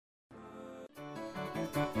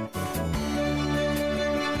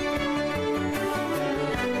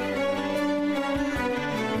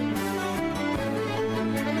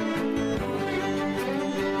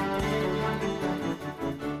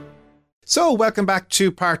So welcome back to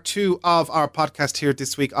part 2 of our podcast here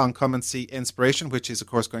this week on Come and See Inspiration, which is of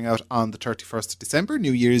course going out on the 31st of December,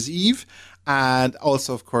 New Year's Eve. And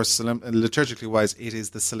also, of course, liturgically wise, it is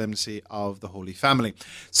the Solemnity of the Holy Family.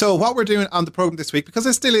 So what we're doing on the programme this week, because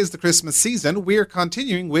it still is the Christmas season, we're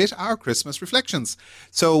continuing with our Christmas reflections.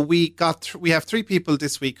 So we have 3 people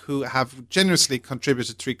this week who have generously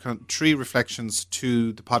contributed three reflections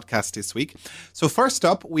to the podcast this week. So first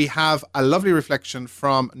up, we have a lovely reflection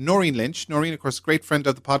from Noreen Lynch. Noreen, of course, great friend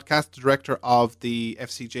of the podcast, the director of the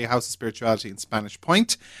FCJ House of Spirituality in Spanish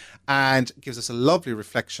Point, and gives us a lovely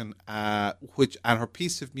reflection, and her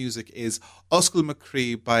piece of music is Oscail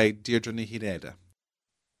McCree by Deirdre Ní Híréide.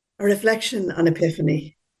 A reflection on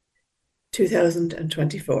Epiphany,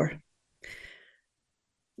 2024.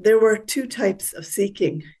 There were 2 types of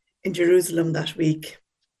seeking in Jerusalem that week.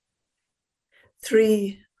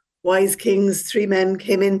 3 wise kings, 3 men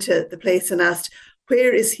came into the place and asked,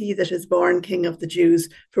 "Where is he that is born King of the Jews?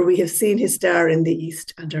 For we have seen his star in the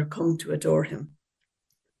east and are come to adore him."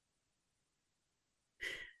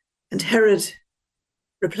 And Herod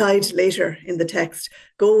replied later in the text,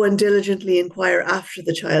 "Go and diligently inquire after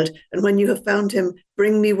the child, and when you have found him,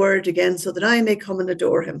 bring me word again so that I may come and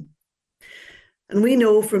adore him." And we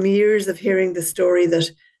know from years of hearing the story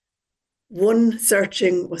that one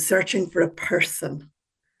was searching for a person.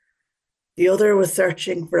 The other was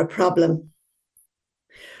searching for a problem.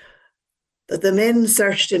 That the men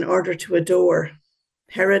searched in order to adore.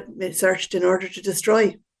 Herod searched in order to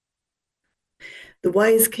destroy. The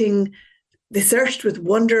wise king, they searched with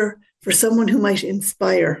wonder for someone who might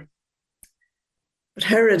inspire. But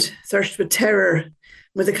Herod searched with terror,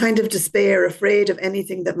 with a kind of despair, afraid of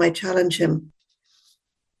anything that might challenge him.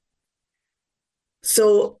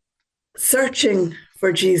 So searching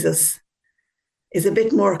for Jesus is a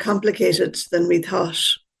bit more complicated than we thought.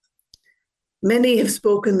 Many have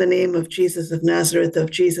spoken the name of Jesus of Nazareth,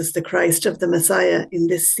 of Jesus the Christ, of the Messiah in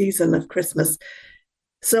this season of Christmas.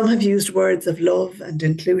 Some have used words of love and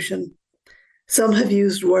inclusion. Some have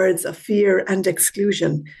used words of fear and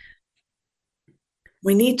exclusion.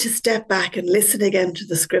 We need to step back and listen again to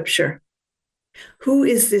the scripture. Who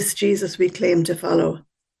is this Jesus we claim to follow?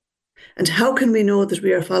 And how can we know that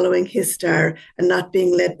we are following his star and not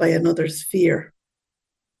being led by another's fear?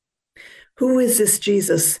 Who is this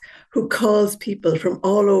Jesus who calls people from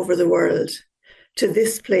all over the world to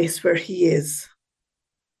this place where he is?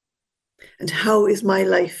 And how is my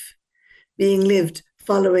life being lived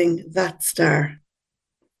following that star?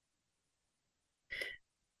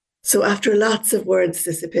 So after lots of words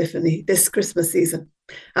this Epiphany, this Christmas season,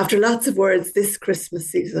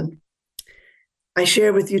 I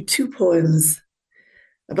share with you 2 poems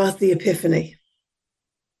about the Epiphany.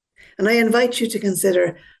 And I invite you to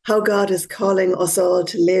consider how God is calling us all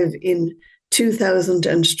to live in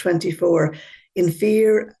 2024, in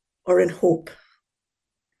fear or in hope,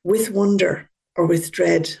 with wonder or with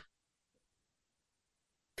dread.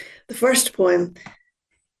 The first poem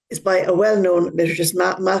is by a well-known liturgist,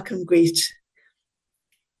 Malcolm Greet.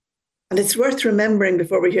 And it's worth remembering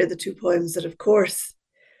before we hear the 2 poems that, of course,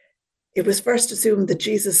 it was first assumed that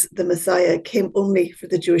Jesus, the Messiah, came only for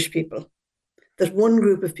the Jewish people, that one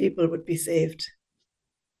group of people would be saved.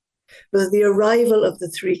 But the arrival of the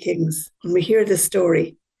 3 kings, when we hear this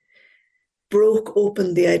story, broke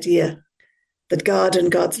open the idea that God and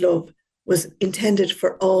God's love was intended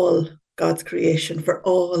for all God's creation, for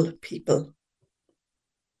all people.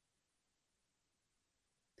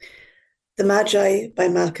 The Magi by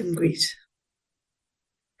Malcolm Greet.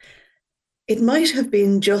 It might have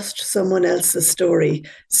been just someone else's story.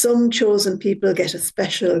 Some chosen people get a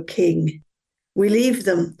special king. We leave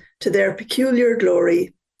them to their peculiar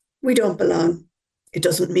glory. We don't belong. It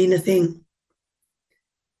doesn't mean a thing.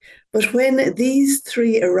 But when these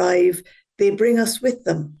 3 arrive, they bring us with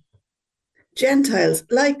them. Gentiles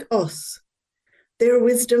like us. Their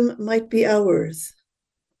wisdom might be ours.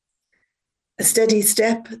 A steady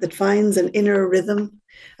step that finds an inner rhythm,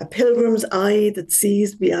 a pilgrim's eye that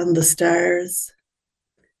sees beyond the stars.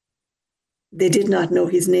 They did not know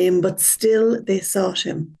his name, but still they sought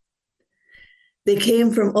him. They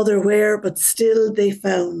came from otherwhere, but still they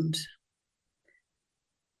found.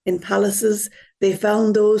 In palaces, they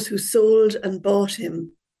found those who sold and bought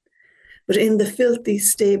him, but in the filthy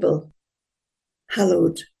stable,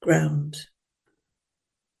 hallowed ground.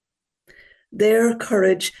 Their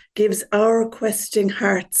courage gives our questing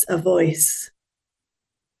hearts a voice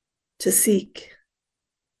to seek,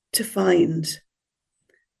 to find,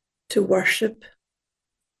 to worship,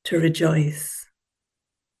 to rejoice.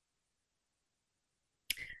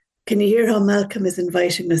 Can you hear how Malcolm is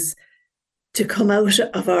inviting us to come out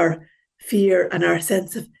of our fear and our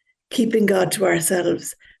sense of keeping God to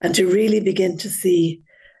ourselves, and to really begin to see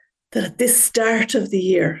that at this start of the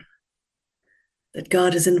year, that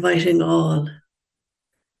God is inviting all,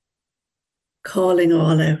 calling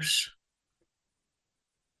all out.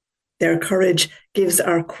 Their courage gives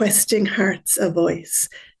our questing hearts a voice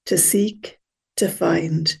to seek, to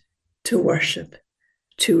find, to worship,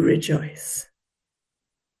 to rejoice.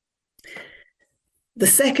 The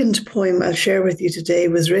second poem I'll share with you today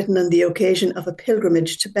was written on the occasion of a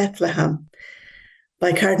pilgrimage to Bethlehem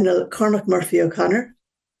by Cardinal Cormac Murphy O'Connor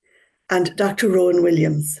and Dr. Rowan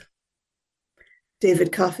Williams,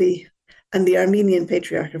 David Coffey, and the Armenian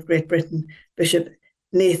Patriarch of Great Britain, Bishop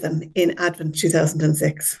Nathan, in Advent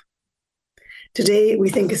 2006. Today, we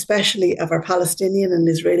think especially of our Palestinian and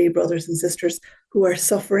Israeli brothers and sisters who are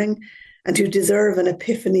suffering and who deserve an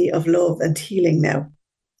epiphany of love and healing now,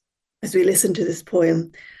 as we listen to this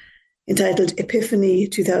poem entitled Epiphany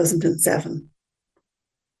 2007.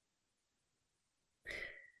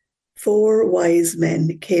 4 wise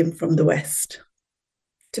men came from the west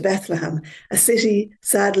to Bethlehem, a city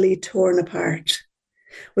sadly torn apart,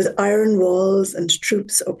 with iron walls and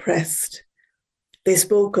troops oppressed. They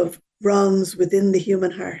spoke of wrongs within the human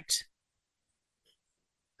heart.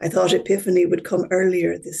 I thought Epiphany would come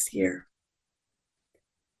earlier this year.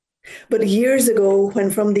 But years ago, when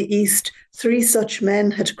from the east 3 such men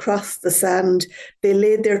had crossed the sand, they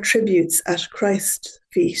laid their tributes at Christ's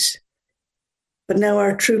feet. But now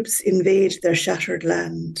our troops invade their shattered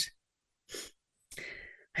land.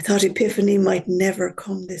 I thought Epiphany might never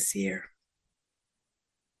come this year.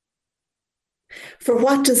 For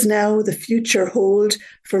what does now the future hold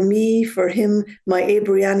for me, for him, my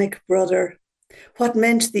Abrahamic brother? What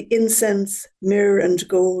meant the incense, myrrh, and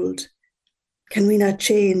gold? Can we not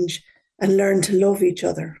change and learn to love each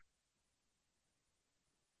other?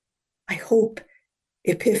 I hope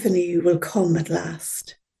Epiphany will come at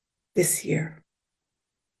last this year.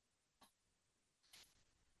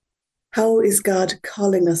 How is God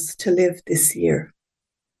calling us to live this year?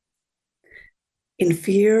 In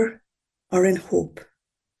fear or in hope?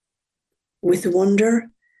 With wonder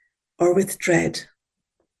or with dread?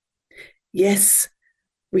 Yes,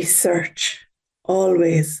 we search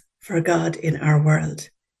always for God in our world.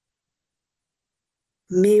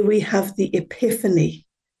 May we have the epiphany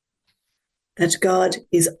that God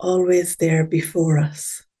is always there before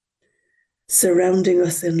us, surrounding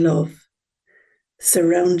us in love,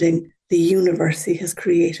 surrounding the universe he has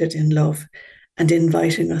created in love, and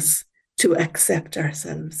inviting us to accept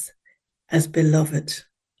ourselves as beloved,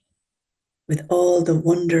 with all the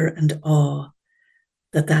wonder and awe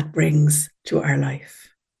that brings to our life.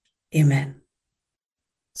 Amen.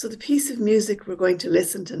 So the piece of music we're going to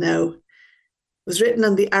listen to now was written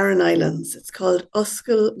on the Aran Islands. It's called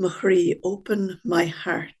Oscail Machrí, Open My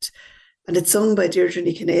Heart, and it's sung by Deirdre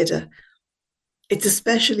Ní Cnéide. It's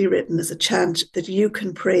especially written as a chant that you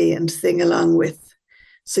can pray and sing along with.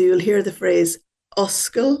 So you'll hear the phrase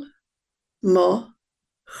Oscail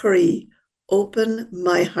Machrí, Open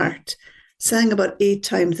My Heart, sang about 8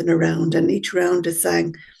 times in a round, and each round is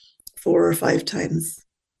sang 4 or 5 times.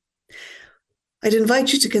 I'd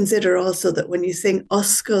invite you to consider also that when you sing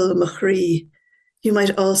Oscail Machrí, you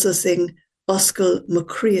might also sing Oscail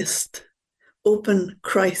Macríost, Open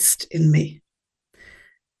Christ in me.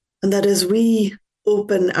 And that as we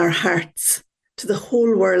open our hearts to the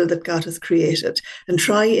whole world that God has created and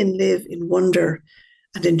try and live in wonder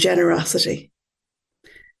and in generosity,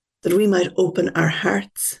 that we might open our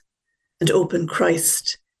hearts and open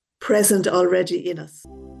Christ, present already in us.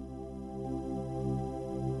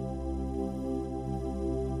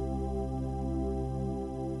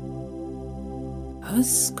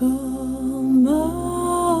 Oscail Machrí,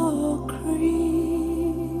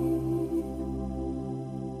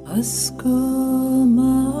 Oscail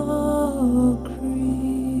Machrí,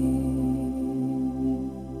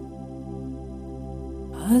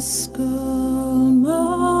 Oscail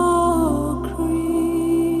Machrí,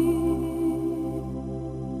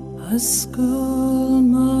 Oscail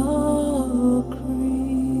Machrí,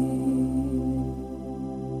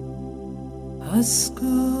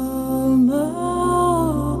 Oscail Machrí,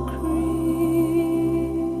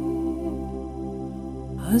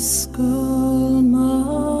 Oscail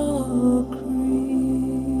Machrí,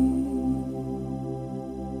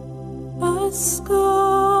 Oscail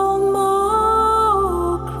Machrí,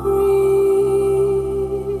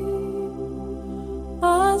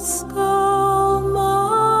 Oscail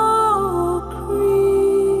Machrí,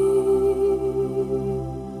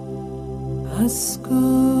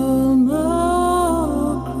 Oscail Machrí,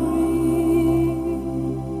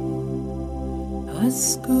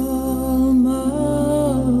 Oscail Machrí.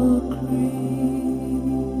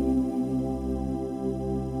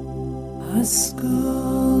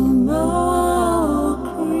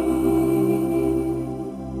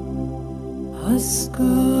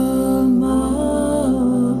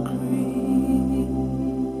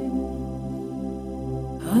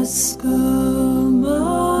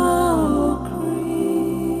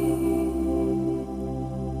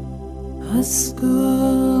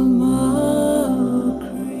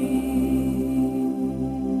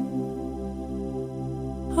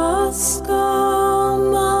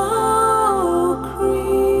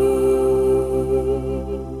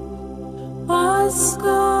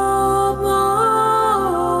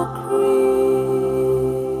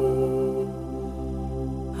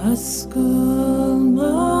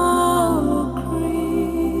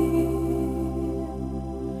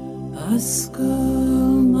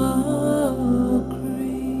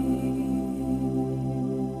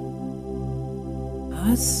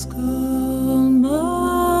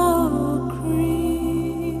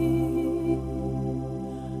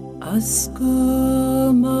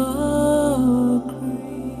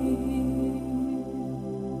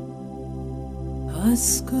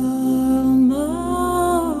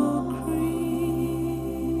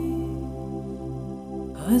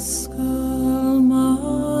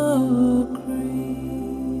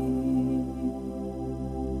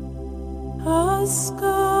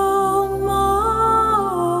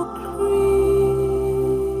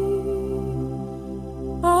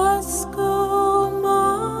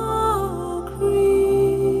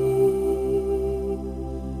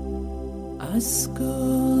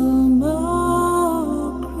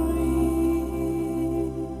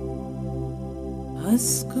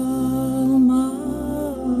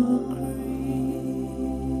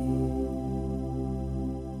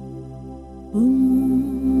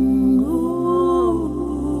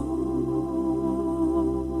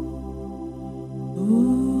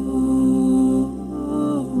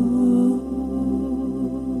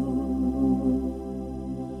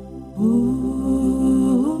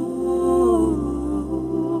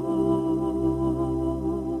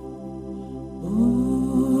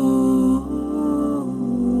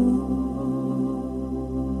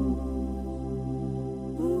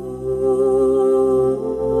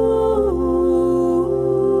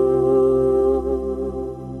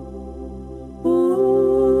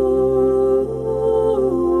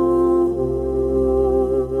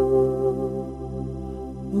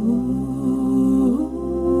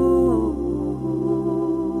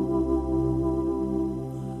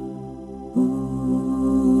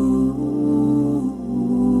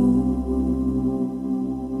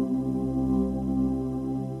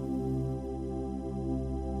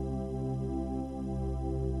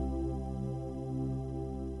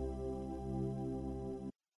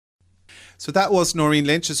 So that was Noreen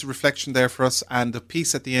Lynch's reflection there for us, and the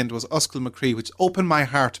piece at the end was Uskal McCree, which opened my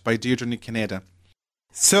heart by Deirdre Ní Cnéide.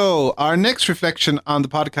 So our next reflection on the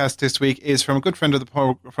podcast this week is from a good friend of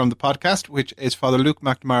from the podcast, which is Father Luke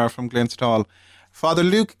McNamara from Glenstall. Father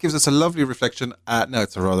Luke gives us a lovely reflection. Now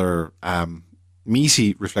it's a rather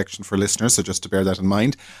meaty reflection for listeners, so just to bear that in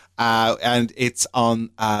mind. And it's on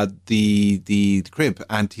the crib,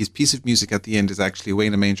 and his piece of music at the end is actually Away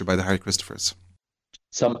in a Manger by the Harry Christophers.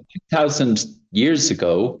 Some 2,000 years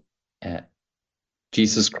ago,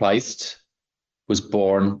 Jesus Christ was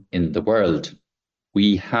born in the world.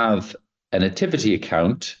 We have a nativity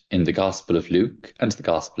account in the Gospel of Luke and the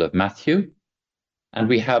Gospel of Matthew, and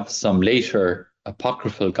we have some later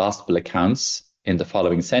apocryphal Gospel accounts in the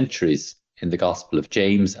following centuries in the Gospel of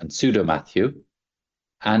James and Pseudo-Matthew.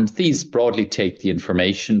 And these broadly take the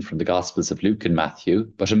information from the Gospels of Luke and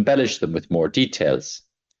Matthew, but embellish them with more details,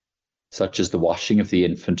 such as the washing of the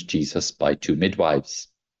infant Jesus by two midwives.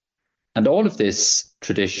 And all of this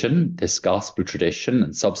tradition, this gospel tradition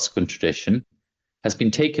and subsequent tradition, has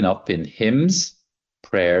been taken up in hymns,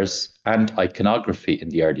 prayers, and iconography in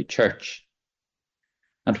the early church.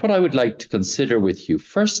 And what I would like to consider with you,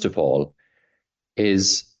 first of all,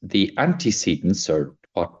 is the antecedents, or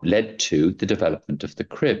what led to the development of the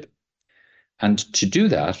crib. And to do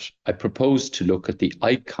that, I propose to look at the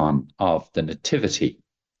icon of the Nativity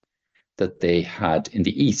that they had in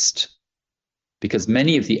the East, because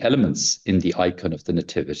many of the elements in the icon of the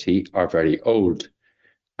Nativity are very old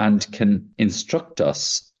and can instruct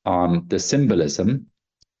us on the symbolism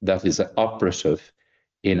that is operative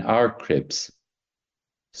in our cribs.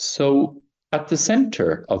 So at the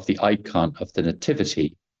center of the icon of the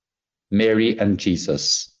Nativity, Mary and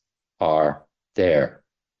Jesus are there,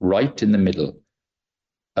 right in the middle.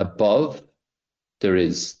 Above, there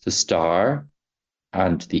is the star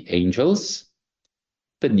and the angels.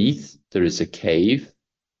 Beneath, there is a cave.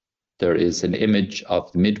 There is an image of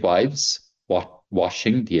the midwives, what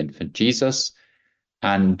washing the infant Jesus,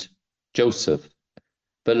 and Joseph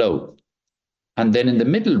below. And then in the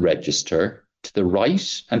middle register, to the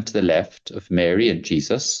right and to the left of Mary and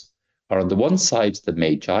Jesus, are on the one side the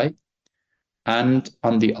Magi, and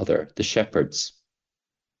on the other the shepherds.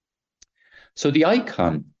 So the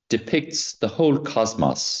icon depicts the whole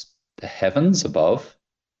cosmos, the heavens above,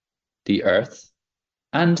 the earth,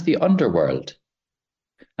 and the underworld.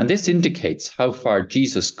 And this indicates how far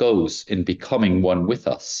Jesus goes in becoming one with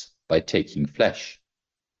us by taking flesh.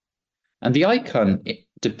 And the icon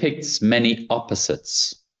depicts many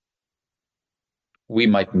opposites. We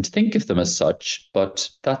mightn't think of them as such, but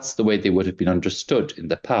that's the way they would have been understood in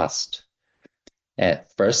the past.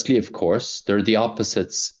 Firstly, of course, there are the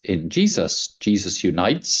opposites in Jesus. Jesus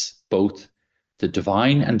unites both the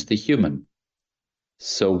divine and the human.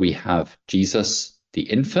 So we have Jesus, the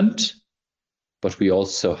infant, but we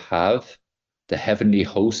also have the heavenly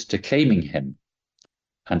host acclaiming him,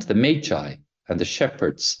 and the Magi and the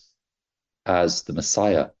shepherds as the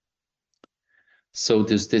Messiah. So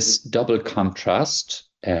there's this double contrast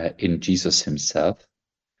in Jesus himself,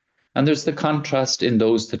 and there's the contrast in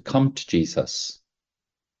those that come to Jesus.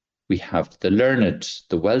 We have the learned,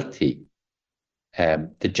 the wealthy,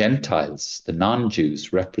 the Gentiles, the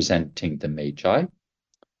non-Jews representing the Magi.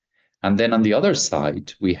 And then on the other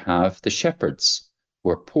side, we have the shepherds who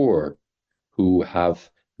are poor, who have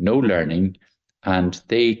no learning, and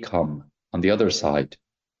they come on the other side.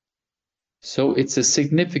 So it's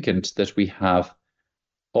significant that we have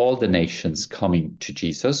all the nations coming to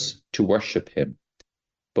Jesus to worship him,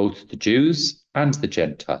 both the Jews and the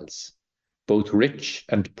Gentiles, both rich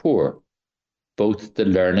and poor, both the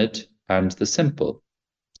learned and the simple,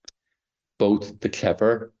 both the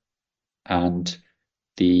clever and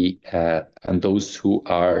those who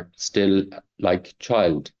are still like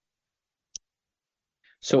child.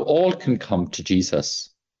 So all can come to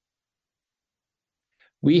Jesus.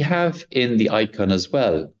 We have in the icon as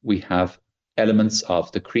well, we have elements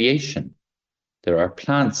of the creation. There are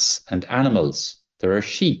plants and animals. There are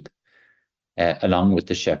sheep, along with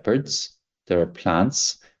the shepherds. There are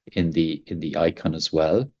plants in the icon as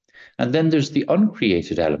well. And then there's the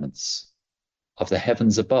uncreated elements of the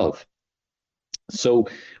heavens above. So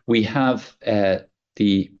we have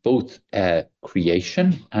both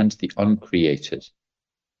creation and the uncreated.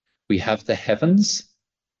 We have the heavens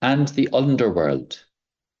and the underworld,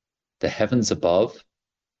 the heavens above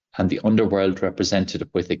and the underworld represented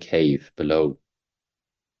with a cave below.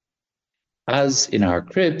 As in our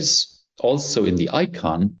cribs, also in the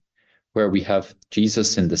icon, where we have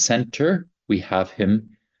Jesus in the center, we have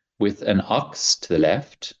him with an ox to the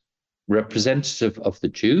left, representative of the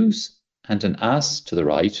Jews, and an ass to the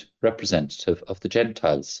right, representative of the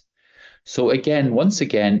Gentiles. So again, once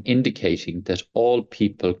again, indicating that all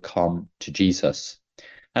people come to Jesus.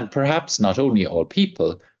 And perhaps not only all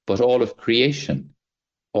people, but all of creation,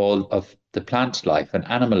 all of the plant life and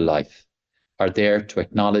animal life are there to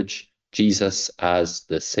acknowledge Jesus as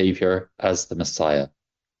the Savior, as the Messiah.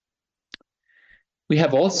 We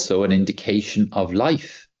have also an indication of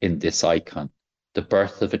life in this icon. The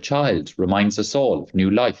birth of a child reminds us all of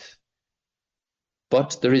new life.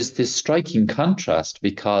 But there is this striking contrast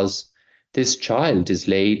because this child is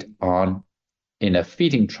laid in a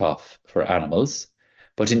feeding trough for animals,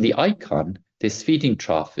 but in the icon, this feeding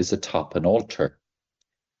trough is atop an altar.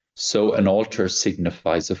 So an altar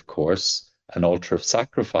signifies, of course, an altar of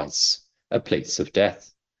sacrifice, a place of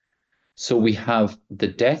death. So we have the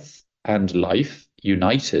death and life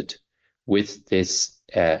united with this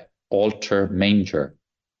altar manger.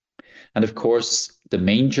 And of course, the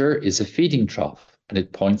manger is a feeding trough, and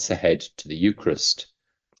it points ahead to the Eucharist,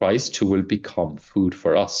 Christ who will become food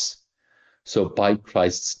for us. So by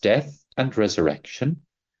Christ's death and resurrection,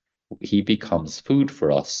 he becomes food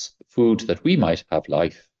for us, food that we might have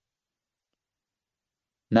life.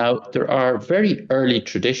 Now, there are very early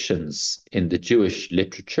traditions in the Jewish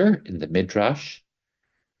literature, in the Midrash,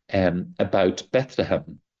 about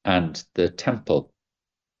Bethlehem and the temple.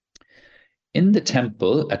 In the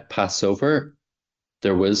temple at Passover,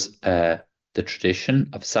 there was the tradition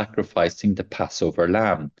of sacrificing the Passover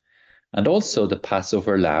lamb, and also the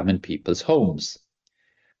Passover lamb in people's homes.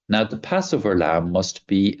 Now, the Passover lamb must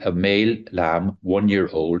be a male lamb, 1 year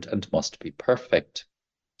old, and must be perfect.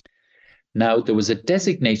 Now, there was a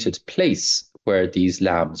designated place where these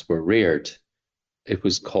lambs were reared. It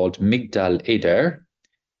was called Migdal Eder,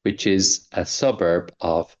 which is a suburb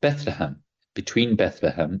of Bethlehem, between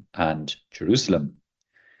Bethlehem and Jerusalem.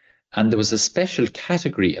 And there was a special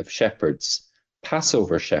category of shepherds,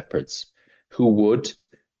 Passover shepherds, who would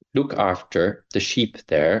look after the sheep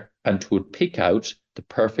there and would pick out the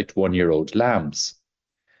perfect 1-year-old lambs.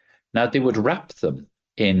 Now they would wrap them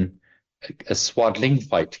in a swaddling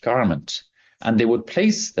white garment, and they would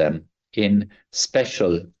place them in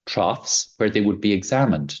special troughs where they would be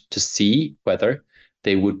examined to see whether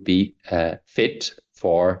they would be fit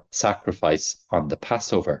for sacrifice on the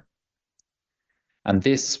Passover. And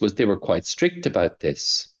they were quite strict about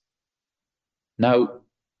this. Now,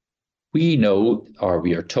 we know, or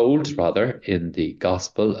we are told rather, in the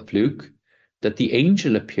Gospel of Luke, that the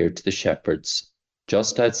angel appeared to the shepherds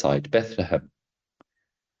just outside Bethlehem.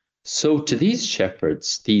 So to these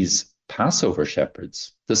shepherds, these Passover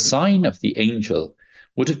shepherds, the sign of the angel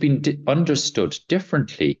would have been understood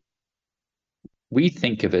differently. We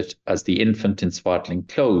think of it as the infant in swaddling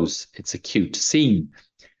clothes. It's a cute scene.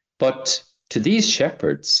 But to these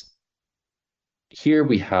shepherds, here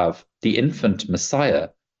we have the infant Messiah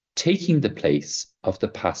taking the place of the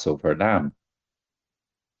Passover lamb.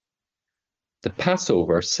 The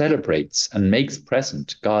Passover celebrates and makes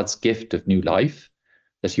present God's gift of new life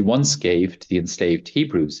that he once gave to the enslaved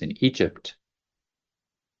Hebrews in Egypt.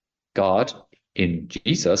 God, in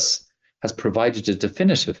Jesus, has provided a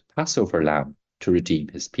definitive Passover lamb to redeem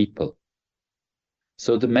his people.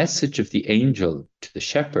 So the message of the angel to the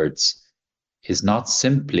shepherds is not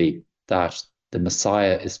simply that the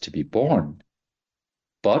Messiah is to be born,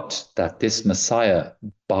 but that this Messiah,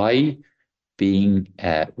 by being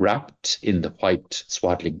wrapped in the white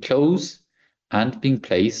swaddling clothes and being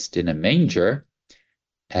placed in a manger,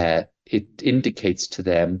 it indicates to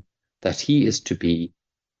them that he is to be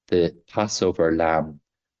the Passover lamb,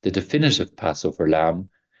 the definitive Passover lamb.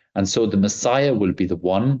 And so the Messiah will be the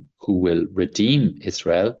one who will redeem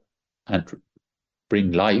Israel and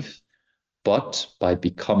bring life, but by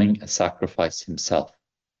becoming a sacrifice himself.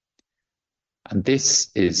 And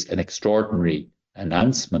this is an extraordinary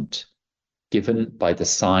announcement given by the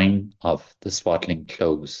sign of the swaddling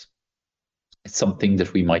clothes. It's something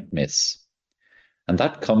that we might miss. And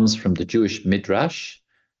that comes from the Jewish Midrash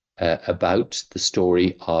about the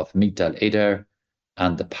story of Migdal Eder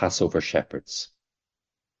and the Passover shepherds.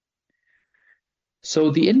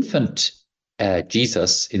 So the infant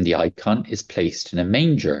Jesus in the icon is placed in a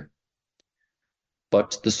manger,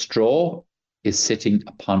 but the straw is sitting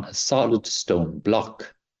upon a solid stone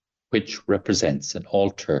block, which represents an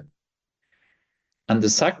altar. And the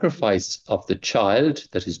sacrifice of the child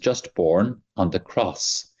that is just born on the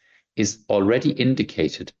cross is already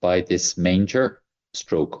indicated by this manger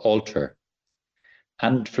stroke altar.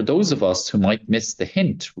 And for those of us who might miss the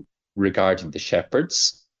hint regarding the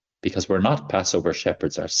shepherds, because we're not Passover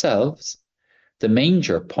shepherds ourselves, the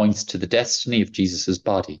manger points to the destiny of Jesus's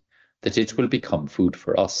body, that it will become food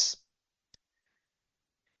for us.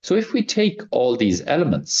 So if we take all these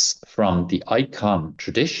elements from the icon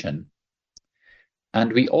tradition,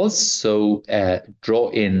 and we also draw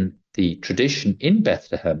in the tradition in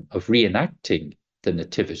Bethlehem of reenacting the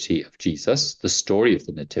nativity of Jesus, the story of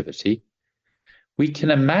the nativity, we can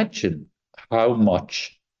imagine how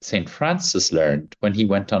much St. Francis learned when he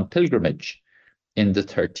went on pilgrimage in the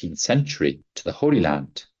 13th century to the Holy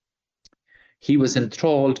Land. He was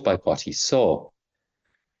enthralled by what he saw.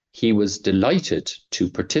 He was delighted to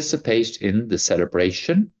participate in the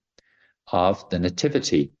celebration of the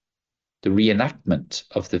nativity, the reenactment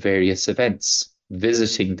of the various events,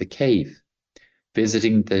 visiting the cave,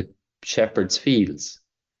 visiting the shepherd's fields,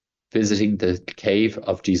 visiting the cave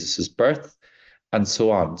of Jesus's birth, and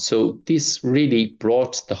so on. So this really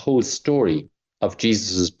brought the whole story of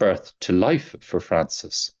Jesus's birth to life for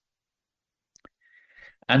Francis.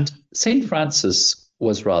 And St. Francis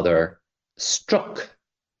was rather struck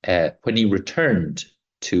when he returned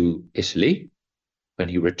to Italy, when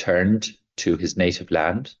he returned to his native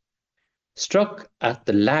land, struck at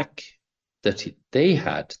the lack that they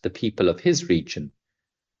had, the people of his region,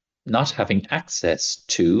 not having access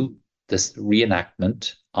to this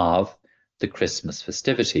reenactment of the Christmas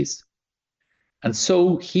festivities. And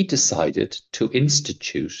so he decided to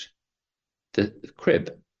institute the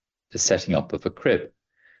crib, the setting up of a crib.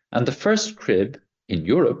 And the first crib in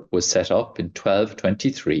Europe was set up in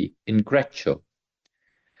 1223 in Greccio.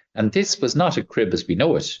 And this was not a crib as we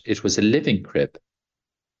know it, it was a living crib.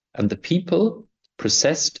 And the people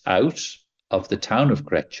processed out of the town of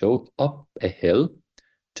Greccio up a hill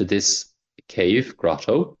to this cave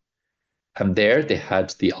grotto. And there they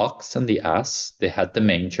had the ox and the ass, they had the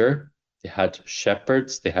manger, they had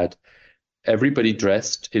shepherds, they had everybody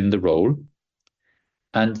dressed in the role.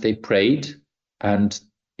 And they prayed, and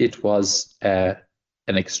it was an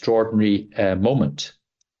extraordinary moment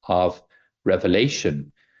of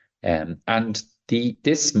revelation. And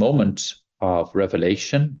this moment of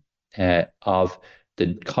revelation of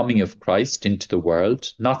the coming of Christ into the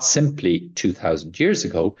world, not simply 2,000 years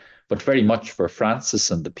ago, but very much for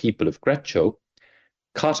Francis and the people of Greccio,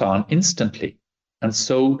 caught on instantly. And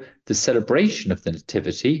so the celebration of the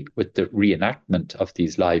Nativity with the reenactment of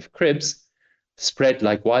these live cribs spread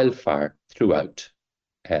like wildfire throughout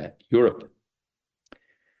Europe.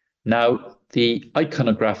 Now, the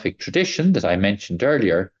iconographic tradition that I mentioned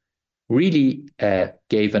earlier really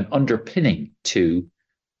gave an underpinning to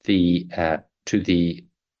the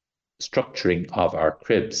structuring of our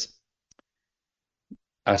cribs.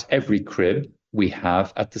 At every crib, we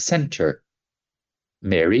have at the center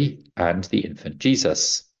Mary and the infant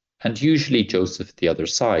Jesus, and usually Joseph the other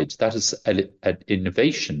side. That is an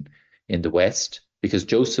innovation in the West, because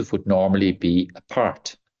Joseph would normally be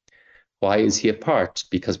apart. Why is he apart?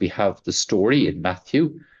 Because we have the story in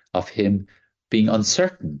Matthew of him being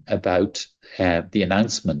uncertain about the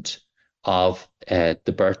announcement of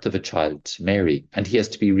the birth of a child, Mary, and he has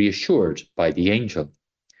to be reassured by the angel.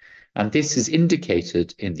 And this is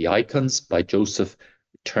indicated in the icons by Joseph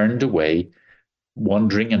turned away,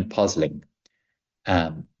 wondering and puzzling.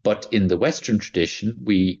 But in the Western tradition,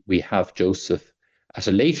 we have Joseph at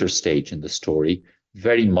a later stage in the story,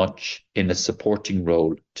 very much in a supporting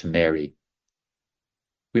role to Mary.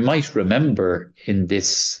 We might remember in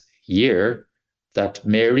this year that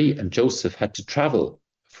Mary and Joseph had to travel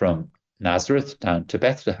from Nazareth down to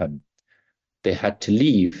Bethlehem. They had to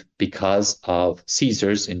leave because of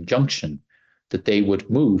Caesar's injunction that they would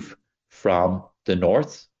move from the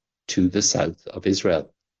north to the south of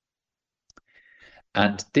Israel.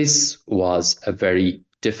 And this was a very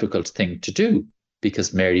difficult thing to do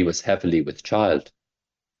because Mary was heavily with child.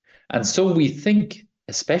 And so we think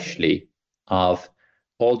especially of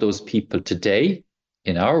all those people today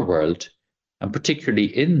in our world, and particularly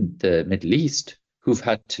in the Middle East, who've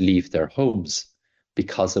had to leave their homes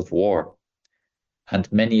because of war. And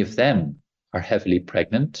many of them are heavily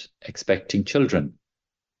pregnant, expecting children.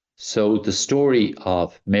 So the story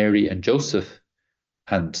of Mary and Joseph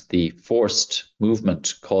and the forced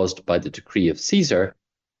movement caused by the decree of Caesar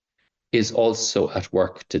is also at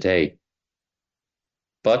work today.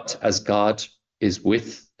 But as God is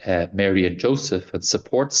with Mary and Joseph and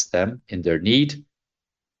supports them in their need,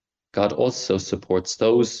 God also supports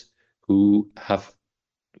those who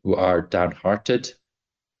are downhearted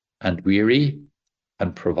and weary,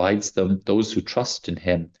 and provides them, those who trust in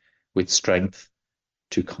him, with strength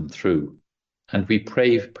to come through. And we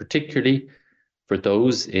pray particularly for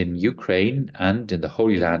those in Ukraine and in the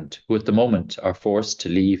Holy Land who at the moment are forced to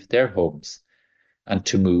leave their homes and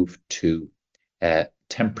to move to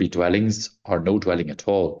temporary dwellings or no dwelling at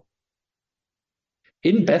all.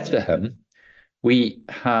 In Bethlehem, we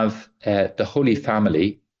have the Holy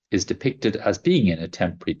Family is depicted as being in a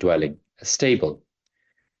temporary dwelling, a stable.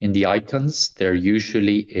 In the icons, they're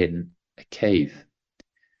usually in a cave.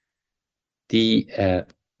 The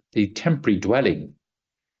temporary dwelling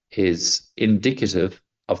is indicative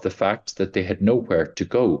of the fact that they had nowhere to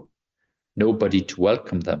go, nobody to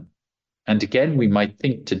welcome them. And again, we might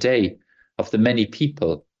think today of the many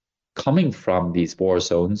people coming from these war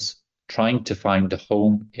zones, trying to find a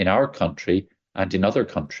home in our country and in other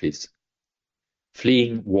countries,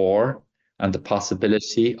 fleeing war and the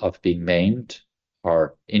possibility of being maimed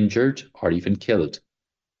or injured or even killed,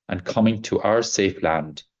 and coming to our safe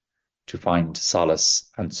land to find solace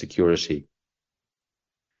and security.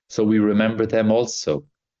 So we remember them also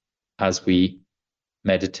as we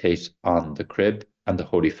meditate on the crib and the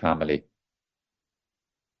Holy Family.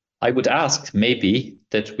 I would ask maybe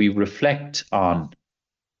that we reflect on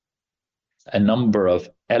a number of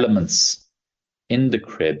elements in the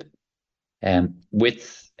crib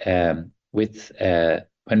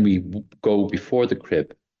when we go before the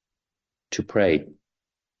crib to pray.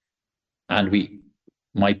 And we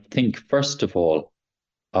might think first of all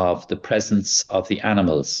of the presence of the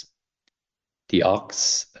animals, the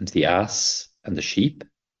ox and the ass and the sheep,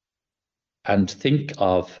 and think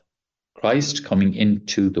of Christ coming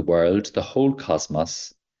into the world, the whole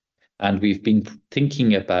cosmos. And we've been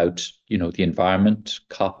thinking about, the environment,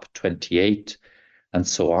 COP28 and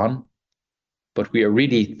so on. But we are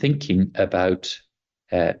really thinking about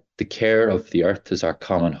the care of the earth as our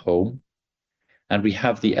common home. And we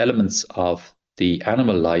have the elements of the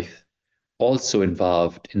animal life also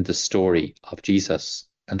involved in the story of Jesus,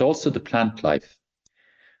 and also the plant life.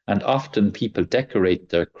 And often people decorate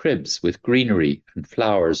their cribs with greenery and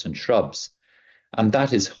flowers and shrubs. And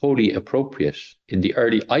that is wholly appropriate. In the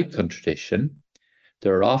early icon tradition,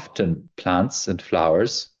 there are often plants and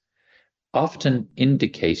flowers, often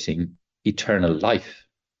indicating eternal life,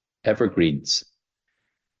 evergreens.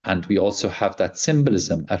 And we also have that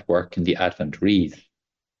symbolism at work in the Advent wreath,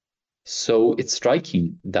 So it's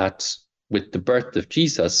striking that with the birth of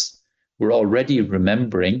Jesus, we're already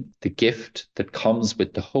remembering the gift that comes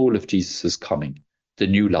with the whole of Jesus' coming, the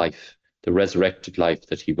new life, the resurrected life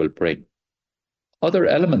that he will bring. Other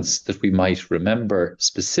elements that we might remember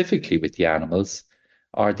specifically with the animals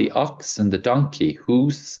are the ox and the donkey,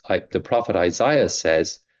 who the prophet Isaiah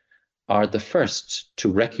says are the first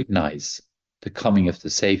to recognize the coming of the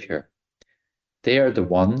Savior. They are the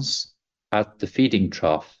ones at the feeding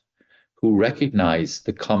trough who recognize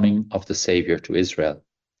the coming of the Savior to Israel.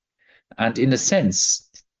 And in a sense,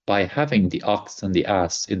 by having the ox and the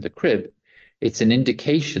ass in the crib, it's an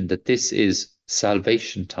indication that this is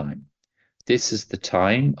salvation time. This is the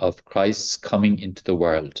time of Christ's coming into the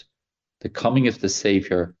world, the coming of the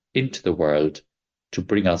Savior into the world to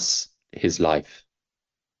bring us his life.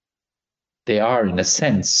 They are, in a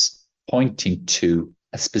sense, pointing to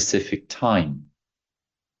a specific time,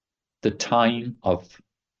 the time of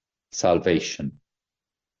salvation.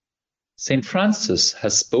 St. Francis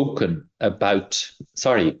has spoken about,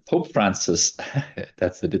 Pope Francis,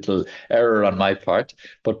 that's a little error on my part,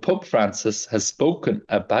 but Pope Francis has spoken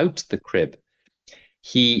about the crib.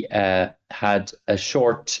 He had a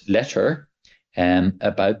short letter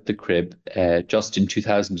about the crib just in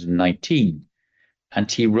 2019, and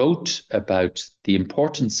he wrote about the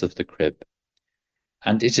importance of the crib.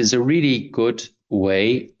 And it is a really good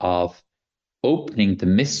way of opening the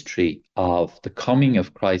mystery of the coming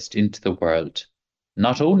of Christ into the world,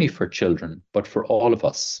 not only for children, but for all of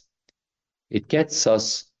us. It gets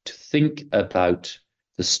us to think about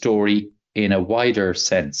the story in a wider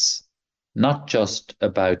sense, not just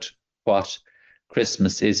about what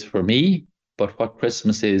Christmas is for me, but what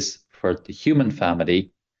Christmas is for the human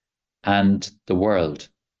family and the world.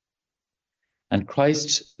 And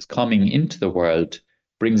Christ's coming into the world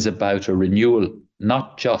brings about a renewal,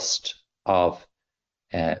 not just of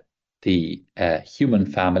the human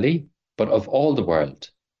family, but of all the world.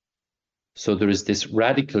 So there is this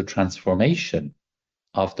radical transformation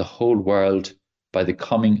of the whole world by the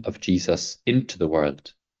coming of Jesus into the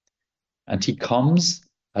world. And he comes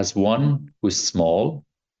as one who is small,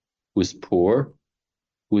 who is poor,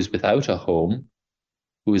 who is without a home,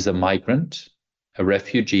 who is a migrant, a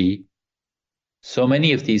refugee. So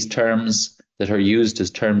many of these terms that are used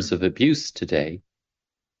as terms of abuse today.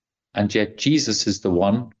 And yet Jesus is the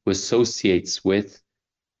one who associates with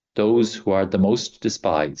those who are the most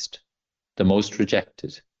despised, the most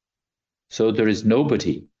rejected. So there is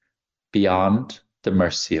nobody beyond the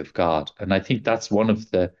mercy of God. And I think that's one of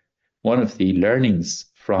the learnings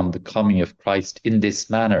from the coming of Christ in this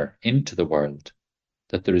manner into the world,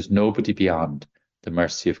 that there is nobody beyond the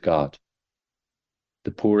mercy of God.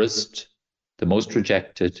 The poorest, the most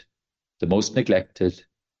rejected, the most neglected,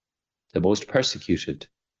 the most persecuted,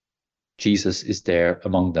 Jesus is there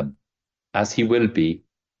among them, as he will be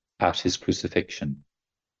at his crucifixion.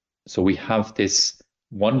 So we have this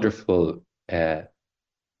wonderful this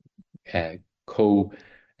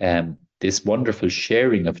wonderful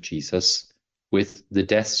sharing of Jesus with the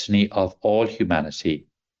destiny of all humanity,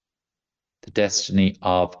 the destiny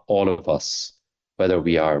of all of us, whether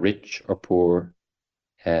we are rich or poor,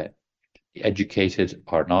 educated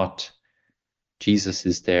or not. Jesus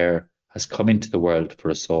is there, has come into the world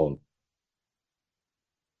for us all.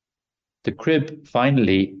 The crib,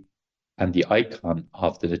 finally, and the icon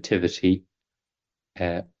of the Nativity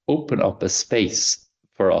open up a space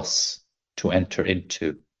for us to enter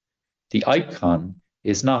into. The icon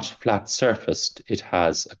is not flat-surfaced, it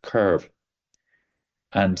has a curve.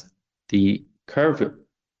 And the curve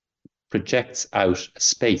projects out a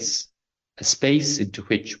space into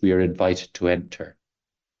which we are invited to enter,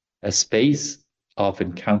 a space of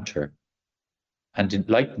encounter, and in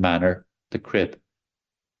like manner, the crib.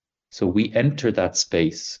 So we enter that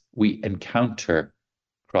space, we encounter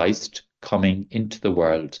Christ coming into the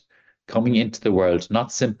world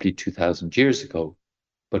not simply 2,000 years ago,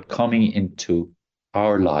 but coming into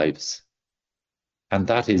our lives. And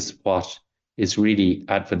that is what is really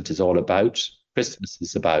Advent is all about. Christmas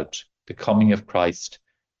is about the coming of Christ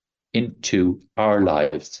into our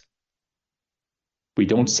lives. We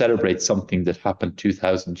don't celebrate something that happened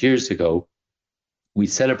 2,000 years ago. We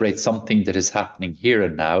celebrate something that is happening here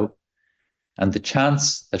and now. And the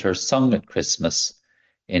chants that are sung at Christmas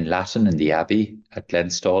in Latin in the Abbey at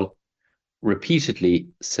Glenstal repeatedly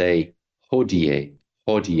say Hodie,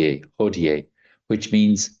 Hodie, Hodie, which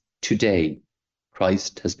means today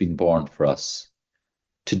Christ has been born for us.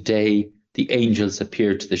 Today the angels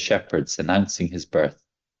appeared to the shepherds announcing his birth.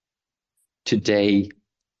 Today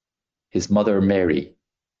his mother Mary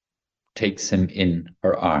takes him in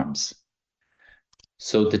her arms.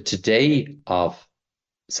 So the today of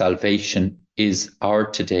salvation is our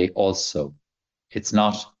today also. It's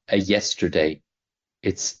not a yesterday,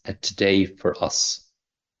 it's a today for us.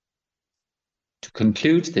 To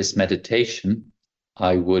conclude this meditation,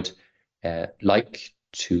 I would like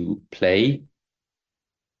to play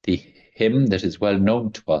the hymn that is well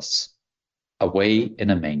known to us, Away in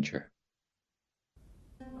a Manger.